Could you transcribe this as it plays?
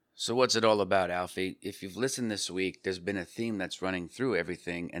So, what's it all about, Alfie? If you've listened this week, there's been a theme that's running through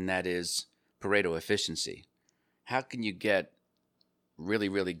everything, and that is Pareto efficiency. How can you get really,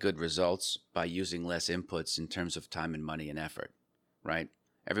 really good results by using less inputs in terms of time and money and effort, right?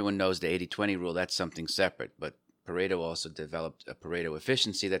 Everyone knows the 80-20 rule, that's something separate, but Pareto also developed a Pareto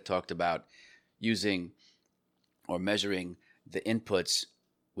efficiency that talked about using or measuring the inputs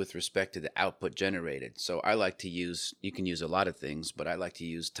with respect to the output generated. So I like to use, you can use a lot of things, but I like to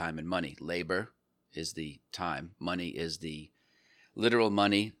use time and money. Labor is the time, money is the literal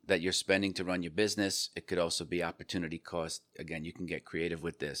money that you're spending to run your business. It could also be opportunity cost. Again, you can get creative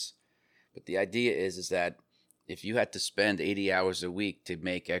with this. But the idea is that if you had to spend 80 hours a week to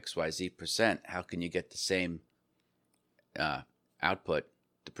make XYZ%, how can you get the same output,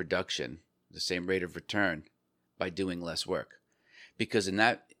 the production, the same rate of return by doing less work? Because in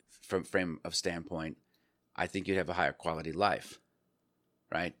that from frame of standpoint, I think you'd have a higher quality life,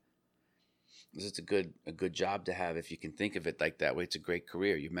 right? It's a good job to have if you can think of it like that way. It's a great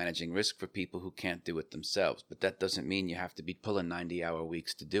career. You're managing risk for people who can't do it themselves, but that doesn't mean you have to be pulling 90-hour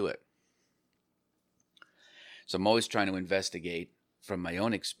weeks to do it. So I'm always trying to investigate from my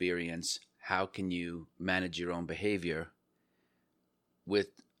own experience, how can you manage your own behavior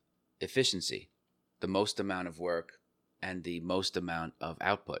with efficiency, the most amount of work and the most amount of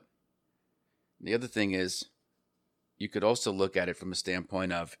output. The other thing is, you could also look at it from a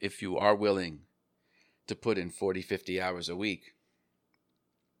standpoint of, if you are willing to put in 40, 50 hours a week,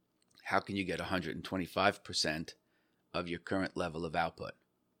 how can you get 125% of your current level of output?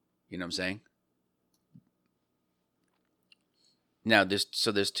 You know what I'm saying? Now, there's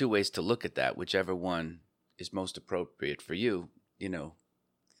two ways to look at that. Whichever one is most appropriate for you,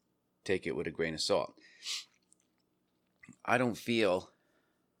 take it with a grain of salt. I don't feel,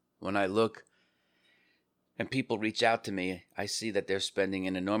 when I look and people reach out to me, I see that they're spending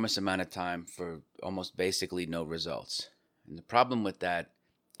an enormous amount of time for almost basically no results. And the problem with that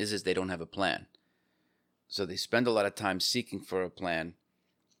is they don't have a plan. So they spend a lot of time seeking for a plan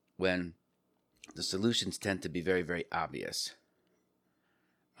when the solutions tend to be very, very obvious.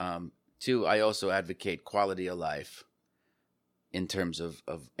 Two, I also advocate quality of life in terms of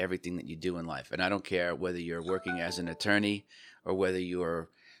everything that you do in life. And I don't care whether you're working as an attorney or whether you're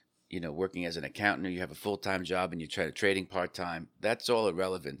working as an accountant, or you have a full-time job and you try to trading part-time. That's all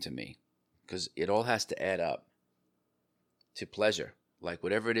irrelevant to me, because it all has to add up to pleasure. Like,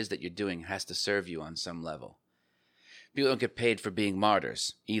 whatever it is that you're doing has to serve you on some level. People don't get paid for being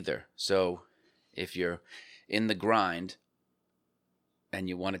martyrs either. So if you're in the grind and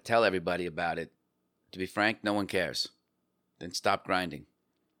you want to tell everybody about it, to be frank, no one cares. Then stop grinding.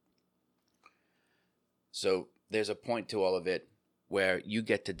 So there's a point to all of it where you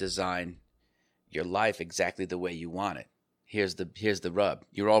get to design your life exactly the way you want it. Here's the rub.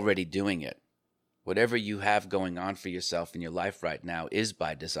 You're already doing it. Whatever you have going on for yourself in your life right now is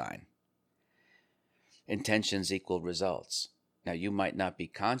by design. Intentions equal results. Now, you might not be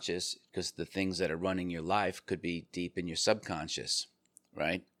conscious, because the things that are running your life could be deep in your subconscious,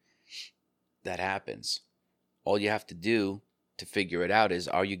 right? That happens. All you have to do to figure it out is,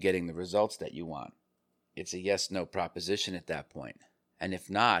 are you getting the results that you want? It's a yes-no proposition at that point. And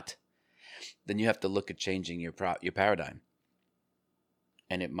if not, then you have to look at changing your paradigm.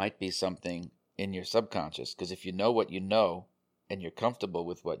 And it might be something in your subconscious, because if you know what you know and you're comfortable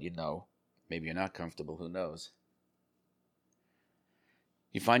with what you know, maybe you're not comfortable, who knows?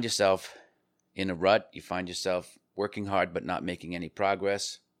 You find yourself in a rut, you find yourself working hard but not making any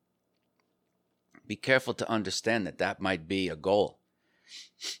progress. Be careful to understand that might be a goal,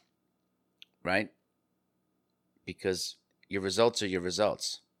 right? Because your results are your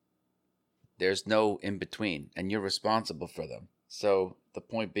results. There's no in between, and you're responsible for them. So the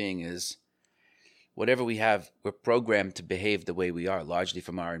point being is, whatever we have, we're programmed to behave the way we are, largely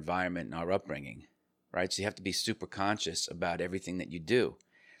from our environment and our upbringing, right? So you have to be super conscious about everything that you do,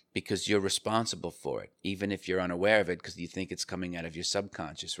 because you're responsible for it, even if you're unaware of it, because you think it's coming out of your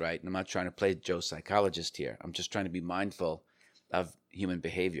subconscious, right? And I'm not trying to play Joe Psychologist here. I'm just trying to be mindful of human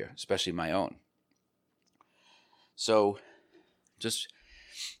behavior, especially my own. So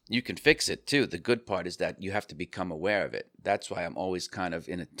you can fix it too. The good part is that you have to become aware of it. That's why I'm always kind of,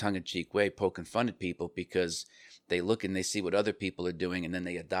 in a tongue-in-cheek way, poking fun at people, because they look and they see what other people are doing, and then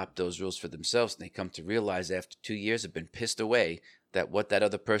they adopt those rules for themselves, and they come to realize after 2 years have been pissed away that what that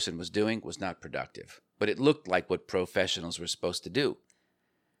other person was doing was not productive. But it looked like what professionals were supposed to do.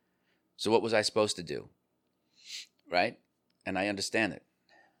 So what was I supposed to do? Right? And I understand it.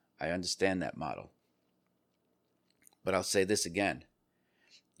 I understand that model. But I'll say this again.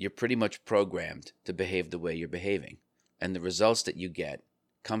 You're pretty much programmed to behave the way you're behaving. And the results that you get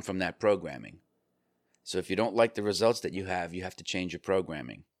come from that programming. So if you don't like the results that you have to change your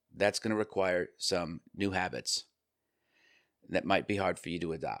programming. That's going to require some new habits that might be hard for you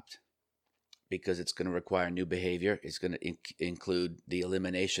to adopt, because it's going to require new behavior. It's going to include the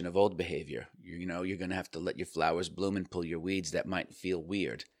elimination of old behavior. You're going to have to let your flowers bloom and pull your weeds that might feel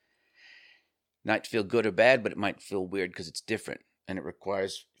weird. Not feel good or bad, but it might feel weird because it's different. And it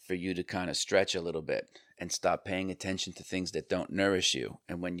requires for you to kind of stretch a little bit and stop paying attention to things that don't nourish you.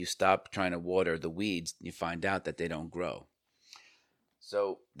 And when you stop trying to water the weeds, you find out that they don't grow.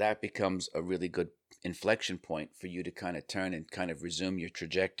 So that becomes a really good inflection point for you to kind of turn and kind of resume your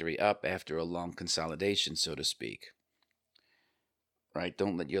trajectory up after a long consolidation, so to speak. Right?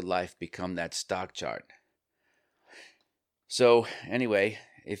 Don't let your life become that stock chart. So anyway,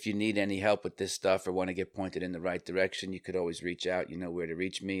 if you need any help with this stuff or want to get pointed in the right direction, you could always reach out. You know where to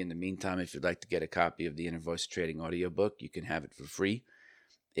reach me. In the meantime, if you'd like to get a copy of the Inner Voice Trading audiobook, you can have it for free.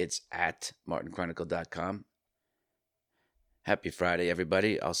 It's at martinchronicle.com. Happy Friday,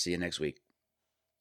 everybody. I'll see you next week.